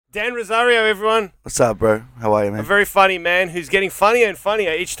Dan Rozario, everyone. What's up, bro? How are you, A man? very funny man who's getting funnier and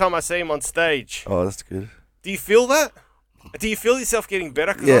funnier each time I see him on stage. Oh, that's good. Do you feel that? Do you feel yourself getting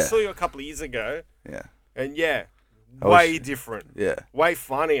better? Because I Yeah. saw you a couple of years ago, Yeah. and yeah, I was- way different, Yeah. way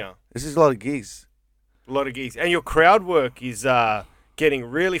funnier. This is a lot of gigs. A lot of gigs. And your crowd work is getting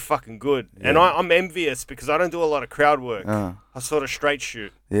really fucking good. And Yeah. I'm envious because I don't do a lot of crowd work. Uh, I sort of straight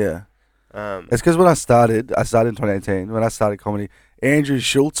shoot. yeah. Um, It's because when I started in 2018. When I started comedy, Andrew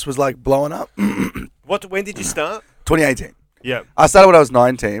Schultz was like blowing up. when did you start? 2018. Yeah. I started when I was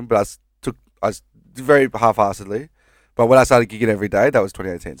 19, but I was very half-assedly. But when I started gigging every day, that was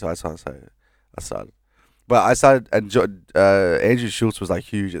 2018. So I started. But I started, and Andrew Schultz was like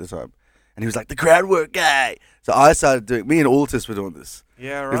huge at the time. And he was like, the crowd work guy. So I started doing, me and Altus were doing this.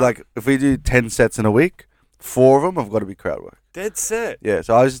 Yeah, right. He's like, if we do 10 sets in a week, 4 of them have got to be crowd work. Dead set. Yeah,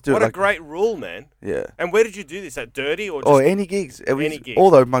 so I was just doing What a like, great rule, man. yeah. And where did you do this? At Dirty or just... Or any gigs. Any gig.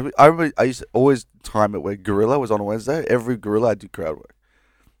 Although, I remember I used to always time it where Gorilla was on a Wednesday. Every Gorilla, I'd do crowd work.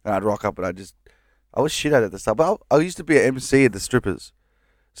 And I'd rock up and I was shit at it at the start. But I used to be an MC at the strippers.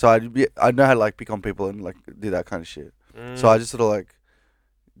 So I know how to like pick on people and like do that kind of shit. So I just sort of like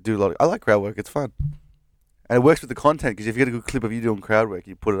do a lot I like crowd work. It's fun. And it works with the content because if you get a good clip of you doing crowd work,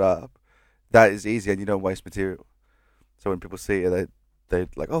 you put it up. That is easy and you don't waste material. So when people see it, they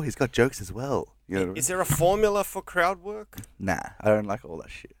like, oh, he's got jokes as well. You know what I mean? Is there a formula for crowd work? Nah, I don't like all that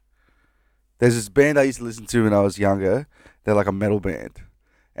shit. There's this band I used to listen to when I was younger. They're like a metal band,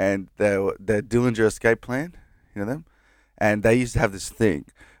 and they're Dillinger Escape Plan. You know them? And they used to have this thing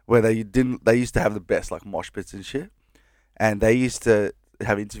where they used to have the best like mosh pits and shit, and they used to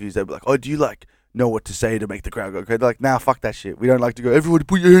have interviews. They'd be like, oh, do you like know what to say to make the crowd go crazy? They're like, nah, fuck that shit. We don't like to go. Everybody,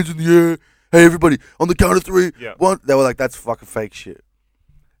 put your hands in the air. Hey, everybody, on the count of 3. Yeah. 1. They were like, that's fucking fake shit.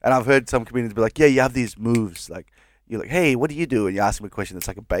 And I've heard some comedians be like, yeah, you have these moves. Like, you're like, hey, what do you do? And you ask them a question that's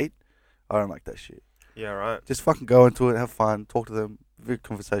like a bait. I don't like that shit. Yeah, right. Just fucking go into it, have fun, talk to them. Very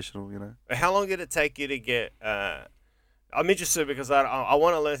conversational, you know. How long did it take you to get... I'm interested because I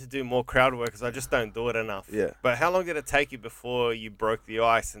want to learn to do more crowd work because I just don't do it enough. Yeah. But how long did it take you before you broke the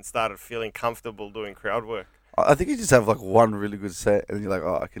ice and started feeling comfortable doing crowd work? I think you just have like one really good set and you're like,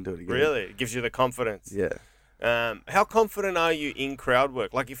 oh, I can do it again. Really? It gives you the confidence. Yeah. How confident are you in crowd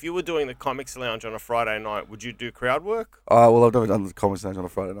work? Like if you were doing the Comics Lounge on a Friday night, would you do crowd work? Well, I've never done the comedy stage on a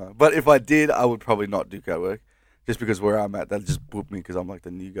Friday night. But if I did, I would probably not do crowd work. Just because where I'm at, they'll just book me because I'm like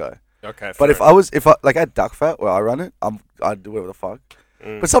the new guy. Okay. But if I like at Duck Fat where I run it, I'd do whatever the fuck.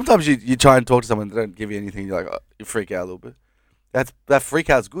 But sometimes you try and talk to someone, they don't give you anything. You're like, you freak out a little bit. That freak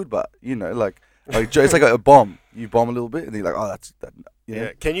out's good, but you know, like it's like a bomb. You bomb a little bit, and you're like, oh, that's that. You know?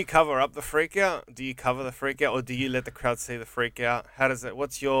 Yeah. Can you cover up the freak out? Do you cover the freak out, or do you let the crowd see the freak out? How does it?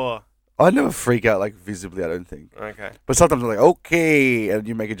 What's your? I never freak out like visibly. I don't think. Okay. But sometimes I'm like, okay, and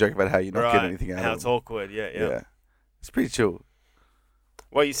you make a joke about how you're not getting anything out How of it's them. awkward. Yeah. Yeah, it's pretty chill.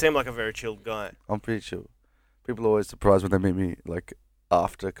 Well, you seem like a very chilled guy. I'm pretty chill. People are always surprised when they meet me, like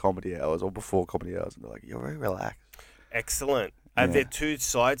after comedy hours or before comedy hours, and they're like, "You're very relaxed." Excellent. Yeah. There are two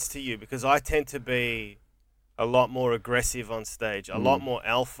sides to you because I tend to be a lot more aggressive on stage, a lot more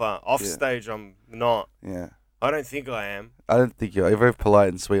alpha. Off stage, I'm not. Yeah. I don't think I am. I don't think you're very polite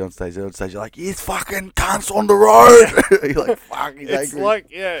and sweet on stage. On stage, you're like, "He's fucking cunts on the road." You're like, "Fuck, he's It's angry." like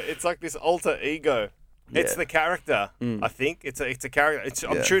it's like this alter ego. It's Yeah. the character. I think it's a character.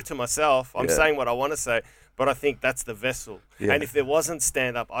 I'm Yeah. true to myself. I'm Yeah. saying what I want to say, but I think that's the vessel. Yeah. And if there wasn't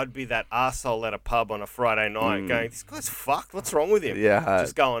stand up, I'd be that arsehole at a pub on a Friday night going, "This guy's fucked. What's wrong with him?" Yeah.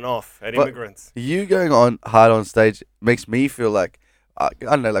 Just going off at But- immigrants. You going on hard on stage makes me feel like I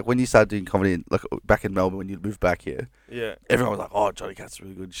don't know, like when you started doing comedy, like back in Melbourne when you moved back here, Yeah. everyone was like, "Oh, Johnny Cat's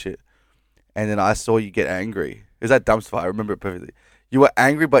really good shit," and then I saw you get angry. It was that dumpster fire. I remember it perfectly. You were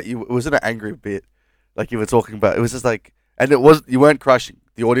angry, but it wasn't an angry bit. Like you were talking about, it was just like, and you weren't crushing.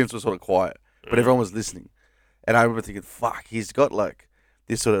 The audience was sort of quiet, but everyone was listening. And I remember thinking, fuck, he's got like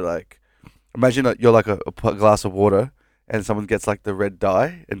this sort of like, imagine that you're like a glass of water and someone gets like the red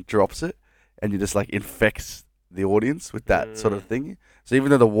dye and drops it and you just like infects the audience with that sort of thing. So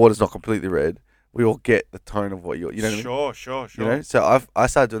even though the water's not completely red, we all get the tone of what you know what I mean? Sure. You know, so I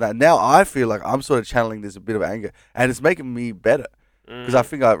started doing that. Now I feel like I'm sort of channeling this a bit of anger and it's making me better because I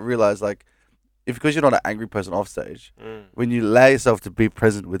think I realized like, because you're not an angry person off stage, when you allow yourself to be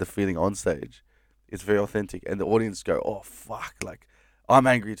present with a feeling on stage, it's very authentic, and the audience go, "Oh fuck!" Like I'm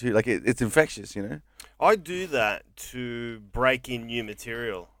angry too. Like it's infectious, you know. I do that to break in new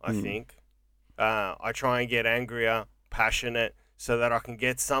material. I think I try and get angrier, passionate, so that I can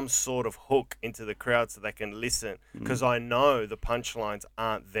get some sort of hook into the crowd so they can listen. Because I know the punchlines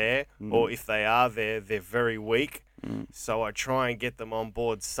aren't there, or if they are there, they're very weak. So I try and get them on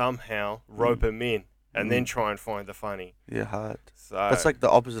board somehow, rope them in, and then try and find the funny. Yeah, hard. So That's like the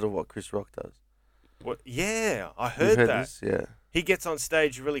opposite of what Chris Rock does. what? Yeah, I You've heard that. This? Yeah. He gets on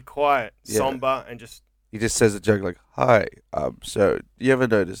stage really quiet, somber, and just. He just says a joke like, "Hi, so you ever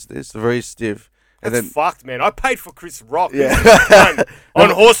notice this? Very stiff." And That's then, fucked, man. I paid for Chris Rock. Yeah. On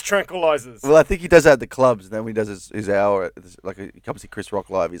horse tranquilizers. well, I think he does that at the clubs. And then when he does his hour, like he comes to Chris Rock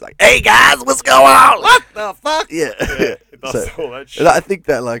live, he's like, "Hey guys, what's going on? What the fuck?" Yeah, It does all that shit. And I think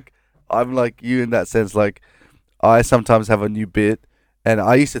that like I'm like you in that sense. Like I sometimes have a new bit, and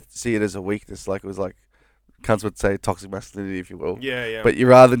I used to see it as a weakness. Like it was like cunts would say toxic masculinity, if you will. Yeah. But you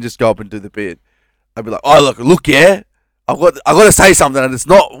rather than just go up and do the bit, I'd be like, "Oh look, yeah." I got to say something and it's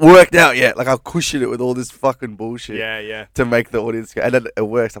not worked out yet. Like I'll cushion it with all this fucking bullshit. Yeah. To make the audience go, and then it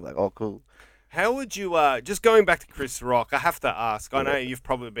works. I'm like, oh, cool. How would you, just going back to Chris Rock, I have to ask, I know you've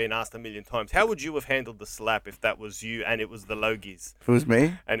probably been asked a million times, how would you have handled the slap if that was you and it was the Logies? If it was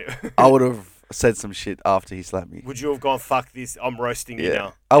me, And I would have said some shit after he slapped me. Would you have gone, fuck this, I'm roasting you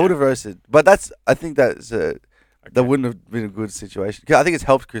now? I would have roasted, but I think that wouldn't have been a good situation. 'Cause I think it's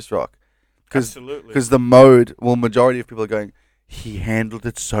helped Chris Rock. Absolutely. Because the majority of people are going, he handled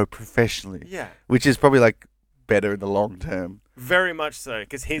it so professionally. Yeah. Which is probably like better in the long term. Very much so,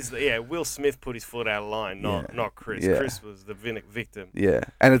 because Will Smith put his foot out of line, not Chris. Yeah. Chris was the victim. Yeah,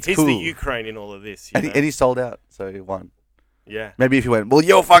 and it's He's cool. the Ukraine in all of this. And he sold out, so he won. Yeah. Maybe if he went, well,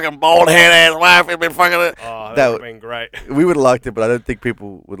 your fucking bald head ass wife has been fucking it. Oh, that would have been great. We would have liked it, but I don't think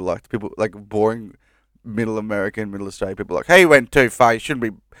people would have liked it. People like boring middle American, middle Australian people like, hey, you went too far. You shouldn't be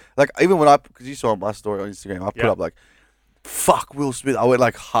like. Even when because you saw my story on Instagram, I put up like, fuck Will Smith. I went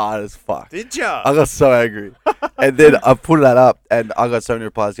like hard as fuck. Did ya? I got so angry, and then I put that up, and I got so many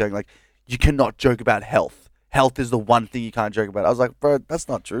replies going like, you cannot joke about health. Health is the one thing you can't joke about. I was like, bro, that's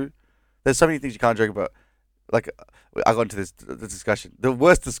not true. There's so many things you can't joke about. Like, I got into this discussion. The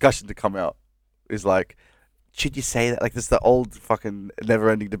worst discussion to come out is like, should you say that? Like, this is the old fucking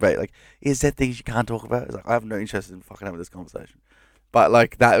never-ending debate. Like, is there things you can't talk about? It's like, I have no interest in fucking having this conversation. But,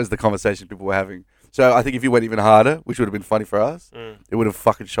 like, that was the conversation people were having. So, I think if you went even harder, which would have been funny for us, it would have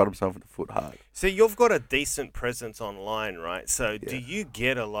fucking shot himself in the foot hard. So, you've got a decent presence online, right? So, do you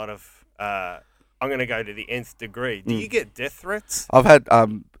get a lot of, I'm going to go to the nth degree. Do you get death threats? I've had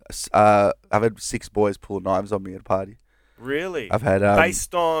 6 boys pull knives on me at a party. Really? I've had...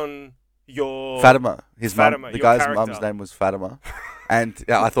 based on... your Fatima, his Fatima, mum, the your guy's character. mum's name was Fatima, and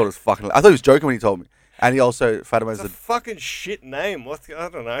I thought it was fucking. I thought he was joking when he told me, and he also Fatima's It's a fucking shit name. I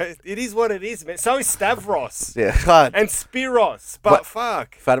don't know. It is what it is, man. So is Stavros and Spiros, but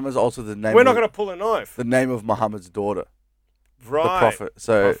fuck. Fatima's also the name. We're not gonna pull a knife. The name of Muhammad's daughter, Right? the Prophet.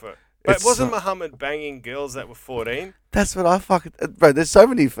 So, but wasn't Muhammad banging girls that were 14? That's what I fucking bro. There's so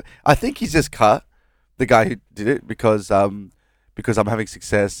many. I think he's just cut the guy who did it because I'm having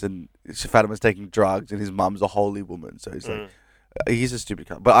success and Fatima's taking drugs and his mum's a holy woman. So he's like, he's a stupid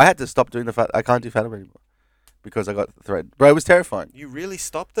cunt. But I had to stop doing I can't do Fatima anymore because I got threatened. Bro, it was terrifying. You really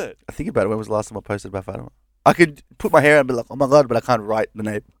stopped it? I think about it. When was the last time I posted about Fatima? I could put my hair and be like, oh my God, but I can't write the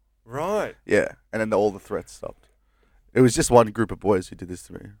name. Right. Yeah. And then all the threats stopped. It was just one group of boys who did this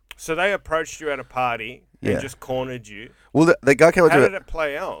to me. So they approached you at a party and just cornered you. Well, the guy came up to me. How did it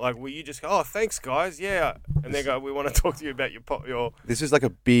play out? Like, were you just go, oh, thanks, guys, yeah. And they go, we want to talk to you about your... This is like a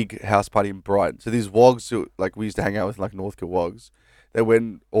big house party in Brighton. So these wogs, who, like, we used to hang out with, like, Northcote wogs, they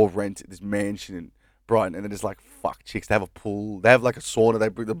went or rent this mansion in Brighton, and they're just like, fuck chicks. They have a pool. They have, like, a sauna. They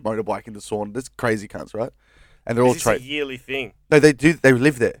bring the motorbike in the sauna. This crazy cunts, right? And they're all Is this a yearly thing? No, they do. They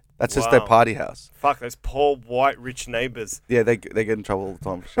live there. That's just their party house. Fuck, those poor white rich neighbours. Yeah, they get in trouble all the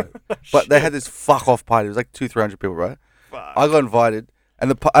time for shit. But they had this fuck off party. It was like 200-300 people, right? Fuck. I got invited,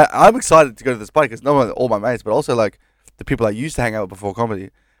 and I'm excited to go to this party because not only all my mates, but also like the people I used to hang out with before comedy.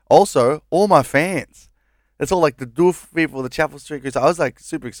 Also, all my fans. It's all like the doof people, the Chapel Street guys. I was like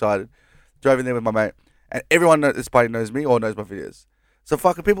super excited. Drove in there with my mate, and everyone at this party knows me or knows my videos. So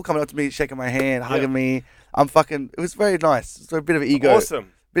fucking people coming up to me, shaking my hand, hugging me. It was very nice. It's a bit of ego.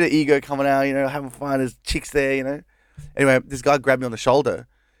 Awesome. Bit of ego coming out, having fun. There's chicks there, Anyway, this guy grabbed me on the shoulder,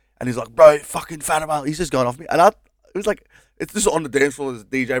 and he's like, bro, fucking Fatima. He's just going off me. And it was like, it's just on the dance floor. There's a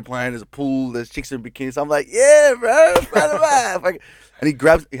DJ playing. There's a pool. There's chicks in bikinis. So I'm like, yeah, bro, Fatima. And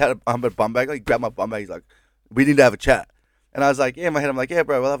he had a bum bag. He grabbed my bum bag. He's like, we need to have a chat. And I was like, yeah, in my head, I'm like, yeah,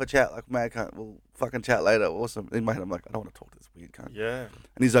 bro, we'll have a chat. Like, man, we'll fucking chat later. Awesome. In my head, I'm like, I don't want to talk to this weird cunt. Yeah.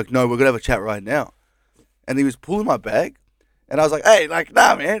 And he's like, no, we're going to have a chat right now. And he was pulling my bag. And I was like, hey, like,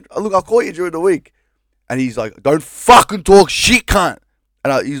 nah, man. Look, I'll call you during the week. And he's like, don't fucking talk shit, cunt.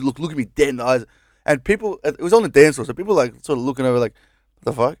 And he's looking at me dead in the eyes. And people, it was on the dance floor. So people like sort of looking over like, what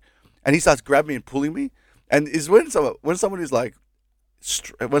the fuck? And he starts grabbing me and pulling me. And is when someone is like,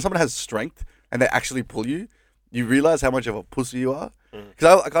 when someone has strength and they actually pull you, you realize how much of a pussy you are.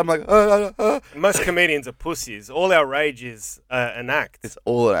 Because I'm like, Most comedians are pussies. All our rage is an act. it's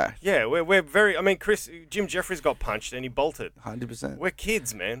all that. Yeah, we're very. I mean, Jim Jeffries got punched and he bolted. 100%. We're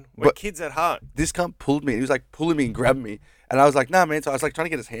kids, man. We're kids at heart. This cunt pulled me. He was like pulling me and grabbing me, and I was like, nah, man. So I was like trying to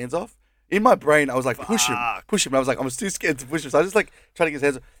get his hands off. In my brain, I was like, push him. And I was like, I'm too scared to push him. So I was just like trying to get his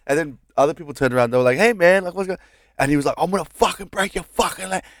hands off. And then other people turned around. They were like, hey, man, like what's going on? And he was like, I'm gonna fucking break your fucking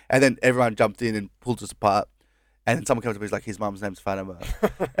leg. And then everyone jumped in and pulled us apart. And then someone came to me, he's like, his mum's name's Fatima.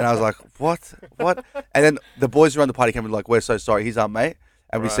 And I was like, what? And then the boys who run the party came and like, we're so sorry, he's our mate.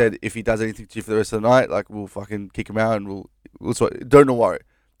 And we said, if he does anything to you for the rest of the night, like, we'll fucking kick him out and we'll sort it. Don't worry.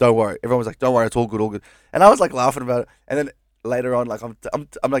 Everyone was like, don't worry, it's all good. And I was like laughing about it. And then later on, like, I'm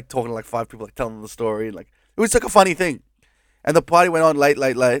like talking to like 5 people, like telling them the story. And like, it was like a funny thing. And the party went on late.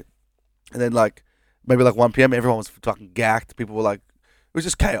 And then like, maybe like 1 p.m., everyone was fucking gacked. People were like, it was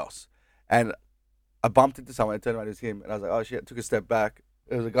just chaos. And I bumped into someone, I turned around, it was him, and I was like, oh shit, I took a step back.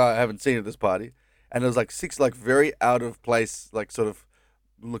 It was a guy I haven't seen at this party. And there was like 6 like very out of place, like sort of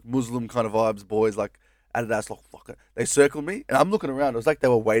like Muslim kind of vibes, boys, like Adidas, like fuck it. They circled me, and I'm looking around. It was like they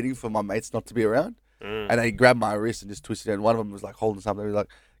were waiting for my mates not to be around. And they grabbed my wrist and just twisted it. And one of them was like holding something. He was like,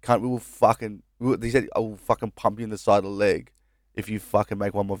 he said, I will fucking pump you in the side of the leg if you fucking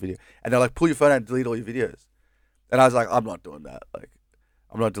make one more video. And they're like, pull your phone out and delete all your videos. And I was like, I'm not doing that. Like,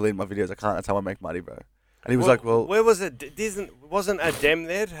 I'm not deleting my videos. I can't. That's how I make money, bro. And he was like, well... Where was it? Wasn't Adem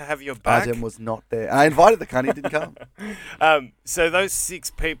there to have your back? Adem was not there. And I invited the cunt. He didn't come. So those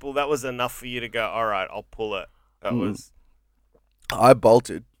 6 people, that was enough for you to go, all right, I'll pull it. That was... I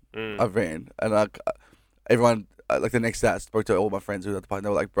bolted. I ran. And everyone, like the next day, I spoke to all my friends who were at the party. And they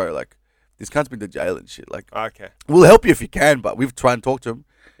were like, bro, like, this cunt's been to jail and shit. Like, okay. We'll help you if you can, but we've tried and talk to him.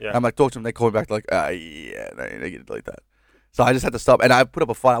 Yeah. And I'm like, talk to him. They call me back. They're like, yeah, no, they get to delete that. So I just had to stop, and I put up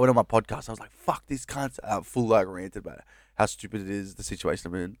a fight. I went on my podcast. I was like, "Fuck this cunt!" Full like ranted about how stupid it is, the situation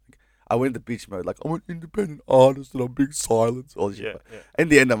I'm in. Like, I went into bitch mode, like I'm an independent artist and I'm being silenced. All this shit. Yeah. In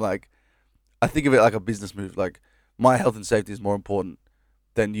the end, I'm like, I think of it like a business move. Like my health and safety is more important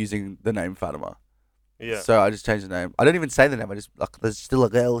than using the name Fatima. Yeah. So I just changed the name. I don't even say the name. I just like there's still a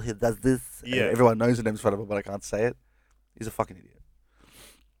girl who does this. Yeah. Everyone knows the name's Fatima, but I can't say it. He's a fucking idiot.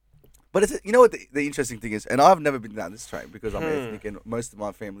 But you know what the interesting thing is, and I've never been down this train because I'm ethnic and most of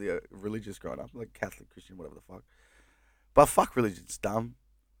my family are religious growing up, like Catholic, Christian, whatever the fuck. But fuck religion, it's dumb.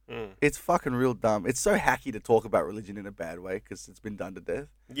 It's fucking real dumb. It's so hacky to talk about religion in a bad way because it's been done to death.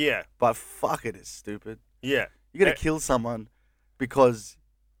 Yeah. But fuck it is stupid. Yeah. You're going to kill someone because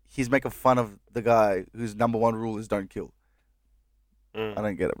he's making fun of the guy whose number 1 rule is don't kill. I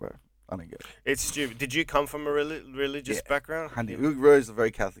don't get it, bro. I don't get it. It's stupid. Did you come from a religious background? Rose is a very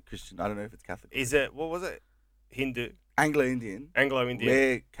Catholic Christian. I don't know if it's Catholic. Is it, what was it? Hindu? Anglo-Indian.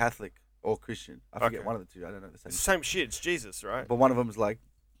 We're Catholic or Christian. I forget one of the two. I don't know the same. Same shit. It's Jesus, right? But one of them's like,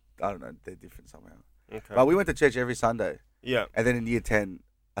 I don't know, they're different somehow. Okay. But we went to church every Sunday. Yeah. And then in year 10,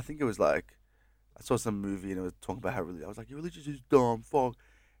 I think it was like, I saw some movie and it was talking about how religious. I was like, your religion is dumb, fuck.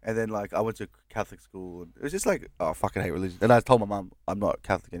 And then, like, I went to Catholic school, and it was just like, oh, I fucking hate religion. And I told my mum, I'm not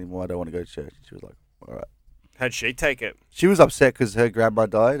Catholic anymore. I don't want to go to church. And she was like, all right. How'd she take it? She was upset because her grandma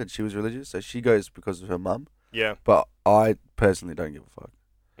died, and she was religious, so she goes because of her mum. Yeah. But I personally don't give a fuck.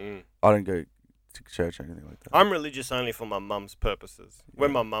 I don't go to church or anything like that. I'm religious only for my mum's purposes.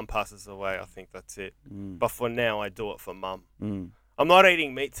 When my mum passes away, I think that's it. But for now, I do it for mum. I'm not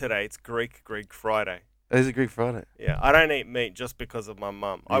eating meat today. It's Greek Friday. It's a Greek Friday. Yeah, I don't eat meat just because of my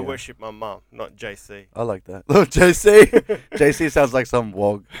mum. I worship my mum, not JC. I like that. Look, JC. JC sounds like some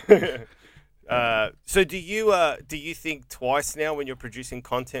wog. So do you think twice now when you're producing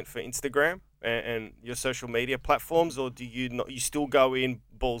content for Instagram and your social media platforms, or do you not? You still go in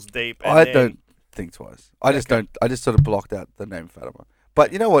balls deep? And don't think twice. I just don't. I just sort of blocked out the name Fatima.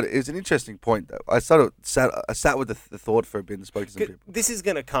 But you know what? It was an interesting point, though. I sat with the thought for a bit and spoke to some people. This is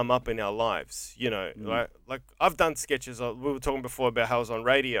going to come up in our lives, you know. Like I've done sketches. We were talking before about how I was on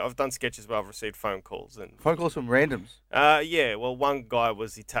radio. I've done sketches where I've received phone calls from randoms. Yeah. Well, one guy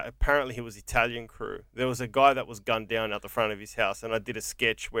was apparently he was Italian crew. There was a guy that was gunned down at the front of his house, and I did a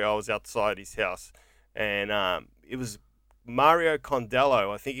sketch where I was outside his house, and it was Mario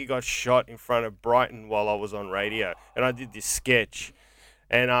Condello. I think he got shot in front of Brighton while I was on radio, and I did this sketch.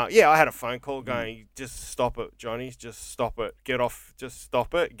 And, I had a phone call going, just stop it, Johnny. Just stop it. Just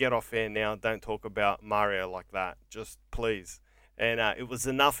stop it. Get off air now. Don't talk about Mario like that. Just please. And it was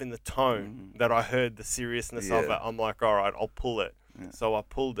enough in the tone that I heard the seriousness of it. I'm like, all right, I'll pull it. Yeah. So I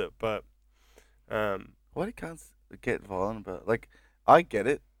pulled it. But why you can't get violent about it? Like, I get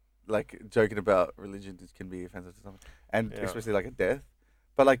it. like joking about religion can be offensive to someone, and Yeah. especially like a death.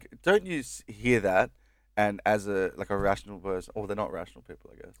 But like, don't you hear that? And as a like a rational person, or they're not rational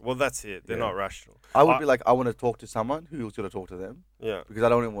people, I guess. Well, that's it. They're Yeah. not rational. I would be like, I want to talk to someone who's going to talk to them Yeah. because I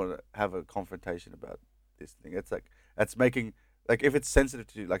don't even want to have a confrontation about this thing. It's like that's making like if it's sensitive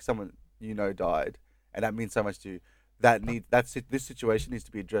to you, like someone died, and that means so much to you. This situation needs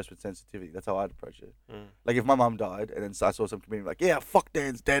to be addressed with sensitivity. That's how I'd approach it. Like if my mum died and then I saw some comedian like, yeah, fuck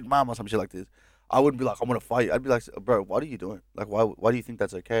Dan's dead mum or some shit like this, I wouldn't be like, I'm gonna fight you. I'd be like, bro, what are you doing? Like, why do you think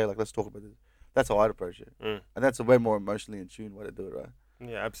that's okay? Like, let's talk about this. That's how I'd approach it, and that's a way more emotionally in tune way to do it, right?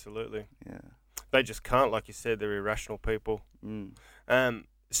 Yeah, absolutely. Yeah. They just can't, like you said, they're irrational people.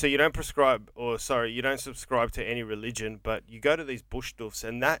 So you don't you don't subscribe to any religion, but you go to these bush doofs,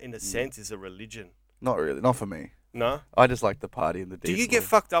 and that, in a sense, is a religion. Not really, not for me. No? I just like the party and the. Do you get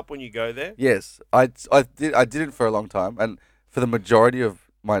fucked up when you go there? Yes, I did it for a long time, and for the majority of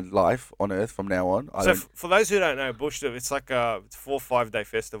my life on Earth from now on. For those who don't know, bush doof, it's like a 4 or 5 day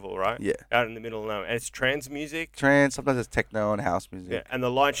festival, right? Yeah. Out in the middle of nowhere, and it's trance music. Trance, sometimes it's techno and house music. Yeah, and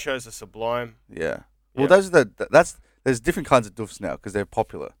the light shows are sublime. Yeah. Well, Yeah. those are there's different kinds of doofs now because they're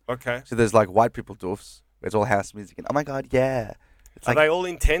popular. Okay. So there's like white people doofs. It's all house music and oh my god, yeah. It's Are they all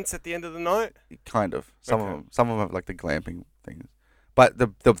intense at the end of the night? kind of some Okay. of them. Some of them have like the glamping things. But the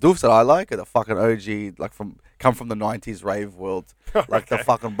doofs that I like are the fucking OG, like come from the 90s rave world. Like the Okay.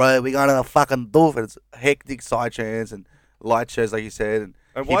 fucking, bro, we got a fucking doof. And it's hectic side chants and light shows, like you said.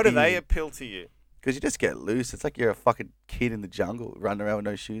 And why do hippies they and- appeal to you? Because you just get loose. It's like you're a fucking kid in the jungle running around with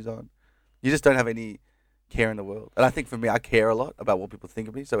no shoes on. You just don't have any care in the world. And I think for me, I care a lot about what people think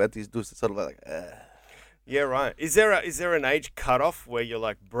of me. So at these doofs, it's sort of like, Yeah, right. Is there an age cutoff where you're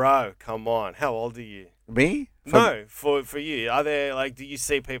like, bro, come on, how old are you? me? No, for you. Are there like, do you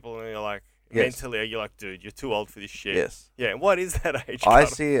see people and you're like, Yes. mentally, are you like, dude, you're too old for this shit? Yes. Yeah. What is that age I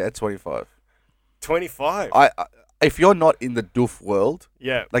cutoff? see it at 25. 25. If you're not in the doof world,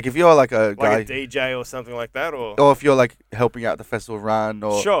 Yeah. like if you're like a guy, Like a DJ or something like that, or or if you're like helping out the festival run,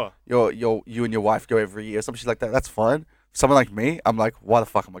 or sure. you and your wife go every year, or some shit like that, that's fine. Someone like me, I'm like, why the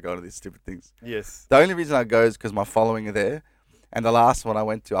fuck am I going to these stupid things? Yes. The only reason I go is because my following are there, and the last one I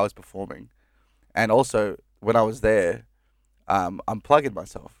went to, I was performing, and also when I was there, I'm plugging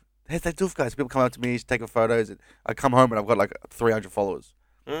myself. There's that doof guys. People come up to me, taking photos, and I come home and I've got like 300 followers.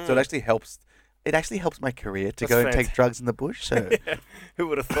 So it actually helps. It actually helps my career to That's go and take fantastic. drugs in the bush. So Yeah. Who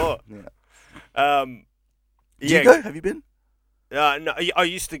would have thought? yeah. Do Yeah. you go? Have you been? No, I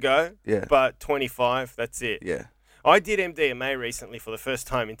used to go, Yeah. but 25, that's it. Yeah. I did MDMA recently for the first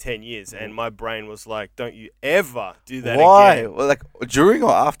time in 10 years, and my brain was like, don't you ever do that Why? again. Well, like during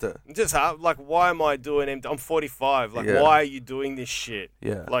or after? Just like, why am I doing MDMA? I'm 45. Like, Yeah. why are you doing this shit?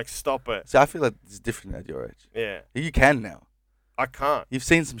 Yeah. Like, stop it. See, I feel like it's different at your age. Yeah. You can now. I can't. You've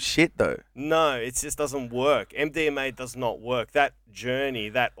seen some shit though. No, it just doesn't work. MDMA does not work. That journey,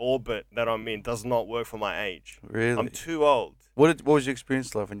 that orbit that I'm in does not work for my age. Really? I'm too old. What was your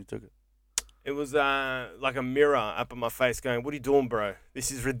experience like when you took it? It was like a mirror up in my face going, what are you doing, bro? This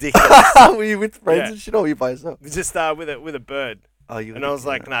is ridiculous. Were you with friends Yeah. and shit, or were you by yourself? Just with a bird. Oh, you. And I was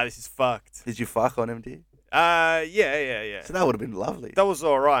like, nah, this is fucked. Did you fuck on MD? Yeah. So that would have been lovely. That was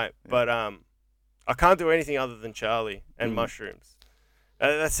all right, but I can't do anything other than Charlie and mushrooms.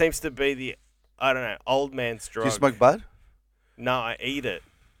 That seems to be the, I don't know, old man's drug. Do you smoke bud? No, I eat it.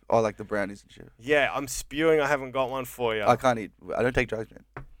 Oh, like the brownies and shit. Yeah, I'm spewing. I haven't got one for you. I can't eat. I don't take drugs,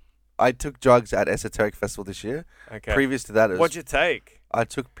 man. I took drugs at Esoteric Festival this year. Okay. Previous to that, it was, What'd you take? I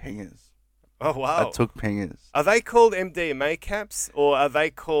took pingers. Oh, wow. I took pingers. Are they called MDMA caps or are they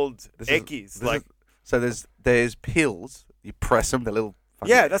called Eckies? So there's pills. You press them, the little.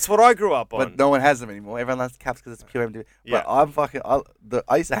 Yeah, that's what I grew up on. But no one has them anymore. Everyone likes caps because it's pure MD. Yeah. But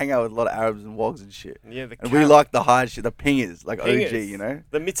I used to hang out with a lot of Arabs and wogs and shit. Yeah, the And we cap- like the hard shit, the pingers, like Pingers. OG, you know?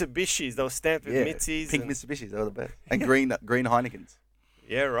 The Mitsubishis, they were stamped with Yeah. Mitsis. Pink and- Mitsubishis, they were the best. And green Heinekens.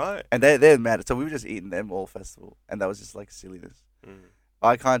 Yeah, right. And they're mad. So we were just eating them all festival. And that was just like silliness. Mm.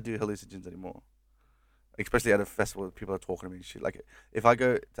 I can't do hallucinogens anymore. Especially at a festival where people are talking to me and shit. Like, if I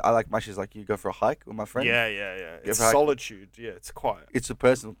go, I like mushes, like you go for a hike with my friend. Yeah. It's If I- solitude. Yeah, it's quiet. It's a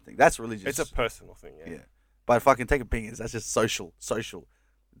personal thing. That's religious. It's a personal thing, yeah. Yeah. But fucking taking pingers, that's just social.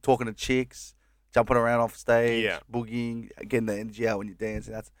 Talking to chicks, jumping around off stage, Yeah. boogieing, getting the energy out when you're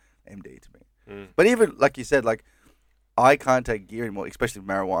dancing. That's MD to me. Mm. But even, like you said, like, I can't take gear anymore, especially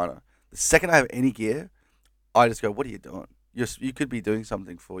marijuana. The second I have any gear, I just go, what are you doing? You could be doing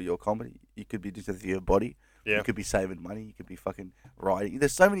something for your comedy. You could be doing something for your body. Yeah. You could be saving money. You could be fucking riding.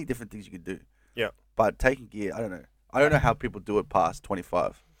 There's so many different things you could do. Yeah. But taking gear, I don't know. I don't know how people do it past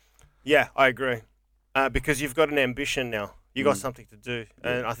 25. Yeah, I agree. Because you've got an ambition now You got something to do.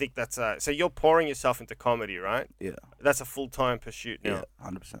 And I think that's... so you're pouring yourself into comedy, right? Yeah. That's a full-time pursuit now. Yeah,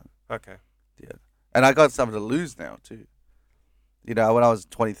 100%. Okay. Yeah. And I got something to lose now, too. You know, when I was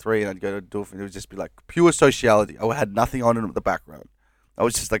 23 and I'd go to a doof, and it would just be like pure sociality. I had nothing on in the background. I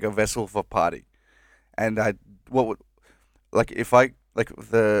was just like a vessel for party. And for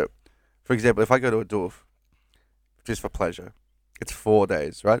example, if I go to a doof just for pleasure, it's 4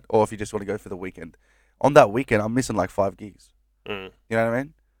 days, right? Or if you just want to go for the weekend. On that weekend, I'm missing like 5 gigs. You know what I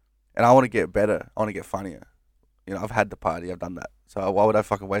mean? And I want to get better. I want to get funnier. You know, I've had the party. I've done that. So why would I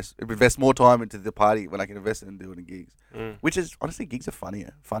fucking invest more time into the party when I can invest it in doing gigs? Which is, honestly, gigs are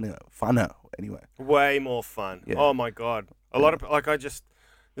funnier anyway. Way more fun. Yeah. Oh, my God. A lot of... Like, there's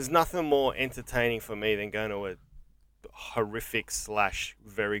nothing more entertaining for me than going to a horrific /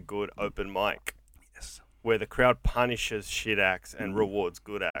 very good open mic. Yes. Where the crowd punishes shit acts and rewards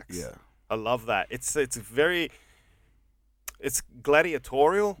good acts. Yeah. I love that. It's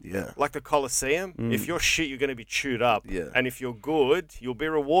gladiatorial. Yeah. Like the Colosseum. If you're shit, you're going to be chewed up. Yeah. And if you're good, you'll be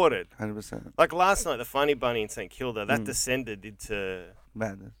rewarded. 100%. Like last night, the Funny Bunny in St Kilda, that descended into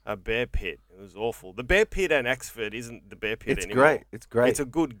Madness. a bear pit. It was awful. The bear pit at Exford isn't the bear pit anymore. Great. It's great. It's a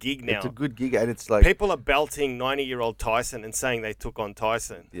good gig now. It's a good gig, and it's like... People are belting 90-year-old Tyson and saying they took on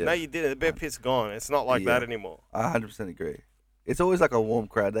Tyson. Yeah. No, you didn't. The bear pit's gone. It's not like that anymore. I 100% agree. It's always like a warm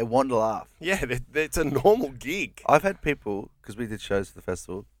crowd. They want to laugh. Yeah, it's a normal gig. I've had people, because we did shows at the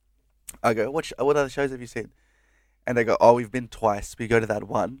festival, I go, what other shows have you seen? And they go, oh, we've been twice. We go to that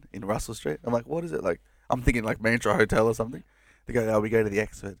one in Russell Street. I'm like, what is it? Like, I'm thinking like Mantra Hotel or something. They go, oh, we go to the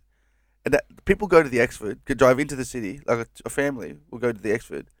Exford. And people go to the Exford, could drive into the city, like a family will go to the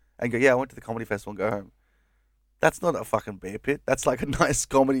Exford and go, yeah, I went to the comedy festival and go home. That's not a fucking bear pit. That's like a nice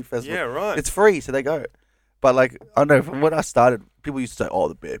comedy festival. Yeah, right. It's free, so they go. But like, I know from when I started, people used to say, oh,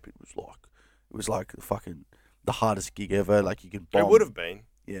 the bear pit was like the hardest gig ever. Like you can bomb. It would have been.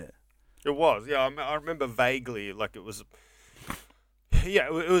 Yeah. It was. Yeah, I remember vaguely, like it was... Yeah,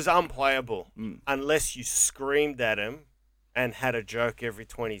 it was unplayable unless you screamed at him and had a joke every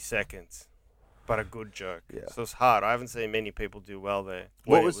 20 seconds, but a good joke. Yeah. So it's hard. I haven't seen many people do well there.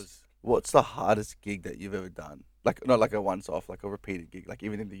 What's the hardest gig that you've ever done? Like, not like a once-off, like a repeated gig, like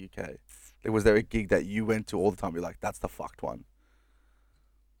even in the UK. Like, was there a gig that you went to all the time? You're like, that's the fucked one.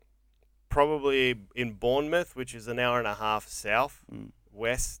 Probably in Bournemouth, which is an hour and a half south,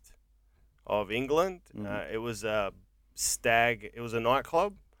 west of England. It was a It was a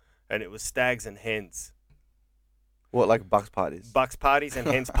nightclub, and it was stags and hens. What, like bucks parties? Bucks parties and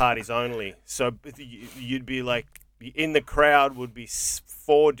hens parties only. So you'd be like, in the crowd would be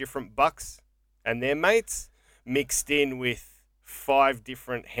 4 different bucks and their mates mixed in with 5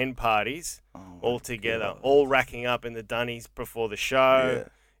 different hen parties all together, all racking up in the dunnies before the show. Yeah.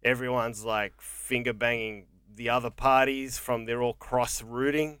 Everyone's like finger banging the other parties they're all cross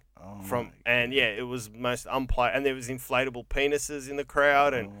rooting. It was most unplayed, and there was inflatable penises in the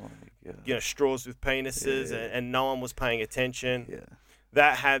crowd, and straws with penises, and no one was paying attention. Yeah.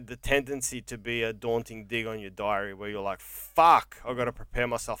 That had the tendency to be a daunting dig on your diary, where you're like, "Fuck, I got to prepare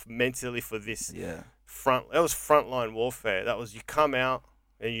myself mentally for this." Yeah. That was frontline warfare. That was, you come out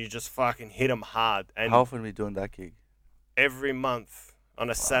and you just fucking hit them hard. And how often were you doing that gig? Every month on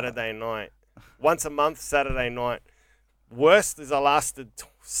a Saturday night, once a month, Saturday night. Worst is I lasted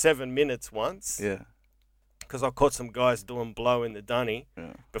 7 minutes once. Yeah. Because I caught some guys doing blow in the dunny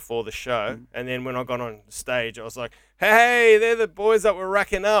before the show. And then when I got on stage, I was like, hey, they're the boys that were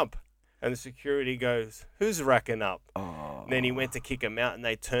racking up. And the security goes, who's racking up? Oh. And then he went to kick them out, and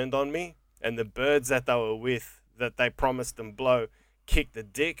they turned on me. And the birds that they were with, that they promised them blow, kicked the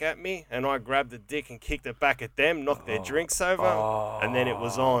dick at me. And I grabbed the dick and kicked it back at them, knocked their drinks over. And then it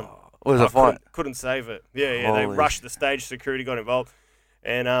was on. What was a fight? Couldn't save it. Yeah. They rushed the stage. Security got involved,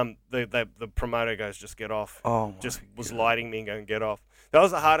 and the promoter goes, "Just get off." Was lighting me and going, "Get off." That was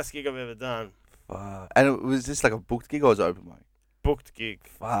the hardest gig I've ever done. And was this like a booked gig or was it open mic? Booked gig.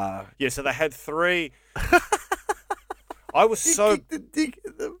 Fuck. Yeah. So they had 3. I was so. Kicked the dick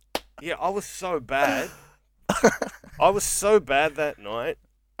at them. Yeah, I was so bad. I was so bad that night.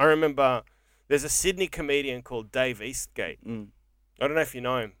 I remember there's a Sydney comedian called Dave Eastgate. I don't know if you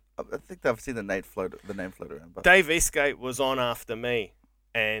know him. I think I've seen the name float around. But Dave Eastgate was on after me,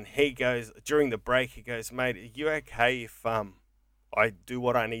 and he goes, during the break, he goes, mate, are you okay if I do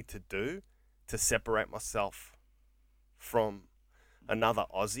what I need to do to separate myself from another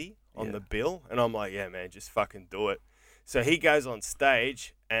Aussie on the bill? And I'm like, yeah, man, just fucking do it. So he goes on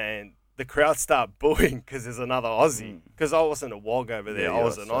stage, and the crowd start booing because there's another Aussie. Because I wasn't a wog over there, I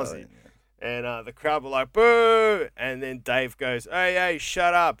was an Aussie. And the crowd were like, boo! And then Dave goes, hey,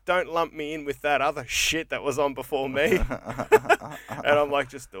 shut up. Don't lump me in with that other shit that was on before me. And I'm like,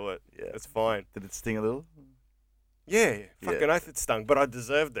 just do it. Yeah. It's fine. Did it sting a little? Yeah. Fucking oath it stung. But I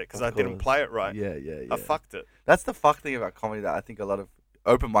deserved it because I didn't play it right. Yeah. I fucked it. That's the fuck thing about comedy that I think a lot of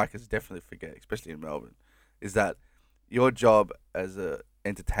open micers definitely forget, especially in Melbourne, is that your job as a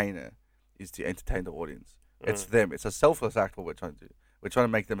entertainer is to entertain the audience. It's them. It's a selfless act what we're trying to do. We're trying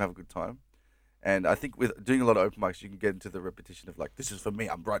to make them have a good time. And I think with doing a lot of open mics, you can get into the repetition of like, this is for me,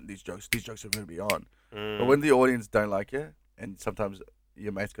 I'm writing these jokes are going to be on. But when the audience don't like you, and sometimes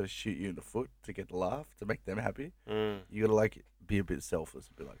your mate's got to shoot you in the foot to get the laugh, to make them happy, you got to like be a bit selfless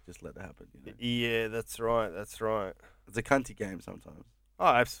and be like, just let it happen. You know? Yeah, that's right. It's a cunty game sometimes. Oh,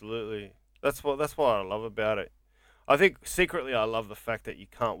 absolutely. That's what I love about it. I think secretly I love the fact that you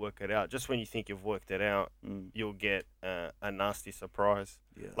can't work it out. Just when you think you've worked it out, you'll get a nasty surprise.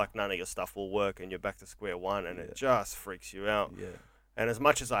 Yeah. Like none of your stuff will work and you're back to square one and it just freaks you out. Yeah. And as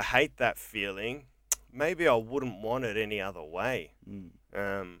much as I hate that feeling, maybe I wouldn't want it any other way.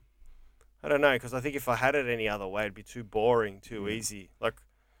 I don't know, because I think if I had it any other way, it'd be too boring, too easy. Like,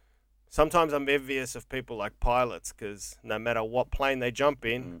 sometimes I'm envious of people like pilots because no matter what plane they jump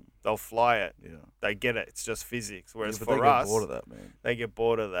in, they'll fly it. Yeah. They get it. It's just physics. Whereas but for they us, get bored of that, man. they get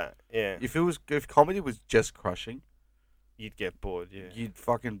bored of that. Yeah. If comedy was just crushing, You'd get bored, yeah. you'd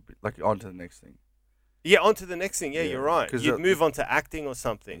fucking like on to the next thing. Yeah, on to the next thing. Yeah, you're right. 'Cause You'd move on to acting or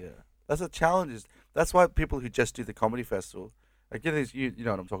something. Yeah, that's a challenge. That's why people who just do the comedy festival, like you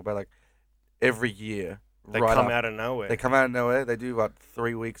know what I'm talking about. Like every year, They come out of nowhere. They come out of nowhere. They do what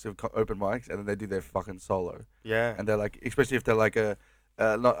 3 weeks of open mics, and then they do their fucking solo. Yeah. And they're like, especially if they're like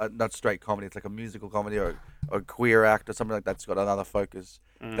not straight comedy. It's like a musical comedy or a queer act or something like that's got another focus.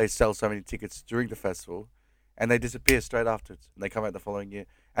 They sell so many tickets during the festival, and they disappear straight afterwards. And they come out the following year,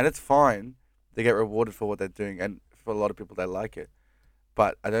 and it's fine. They get rewarded for what they're doing, and for a lot of people, they like it.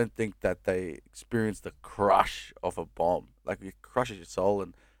 But I don't think that they experience the crush of a bomb. Like it crushes your soul,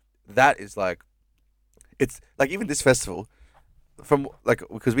 and that is like, it's like even this festival, from like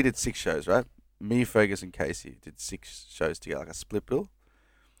because we did 6 shows, right? Me, Fergus, and Casey did 6 shows together, like a split bill,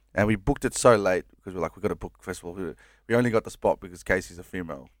 and we booked it so late because we're like, we got to book festival. We only got the spot because Casey's a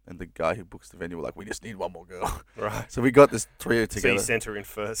female, and the guy who books the venue were like, we just need one more girl. Right. So we got this trio together. So you sent her in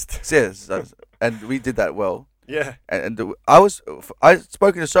first. Yes, and we did that well. Yeah. And I'd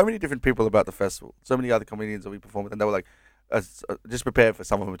spoken to so many different people about the festival, so many other comedians that we performed with, and they were like, just prepare for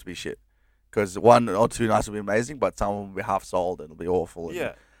some of them to be shit. Because 1 or 2 nights will be amazing, but some of them will be half sold and it'll be awful.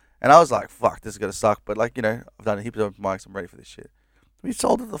 And I was like, fuck, this is going to suck. But like, you know, I've done a heap of open mics, I'm ready for this shit. We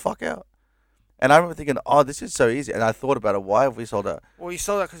sold it the fuck out. And I remember thinking, oh, this is so easy. And I thought about it, why have we sold out? Well, you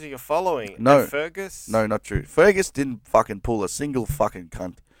sold out because of your following. No. And Fergus? No, not true. Fergus didn't fucking pull a single fucking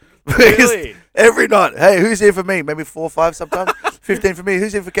cunt. Really? Every night. Hey, who's here for me? Maybe 4 or 5 sometimes. 15 for me.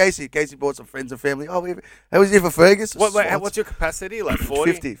 Who's here for Casey? Casey brought some friends and family. Oh, who's here for Fergus? What's your capacity? Like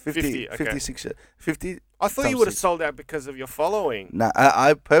 40? 50, okay. 56, 50. I thought you would have sold out because of your following. Nah,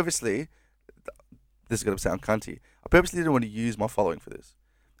 I purposely, this is going to sound cunty, I purposely didn't want to use my following for this.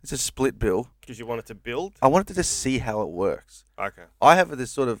 It's a split bill. Because you wanted to build? I wanted to just see how it works. Okay. I have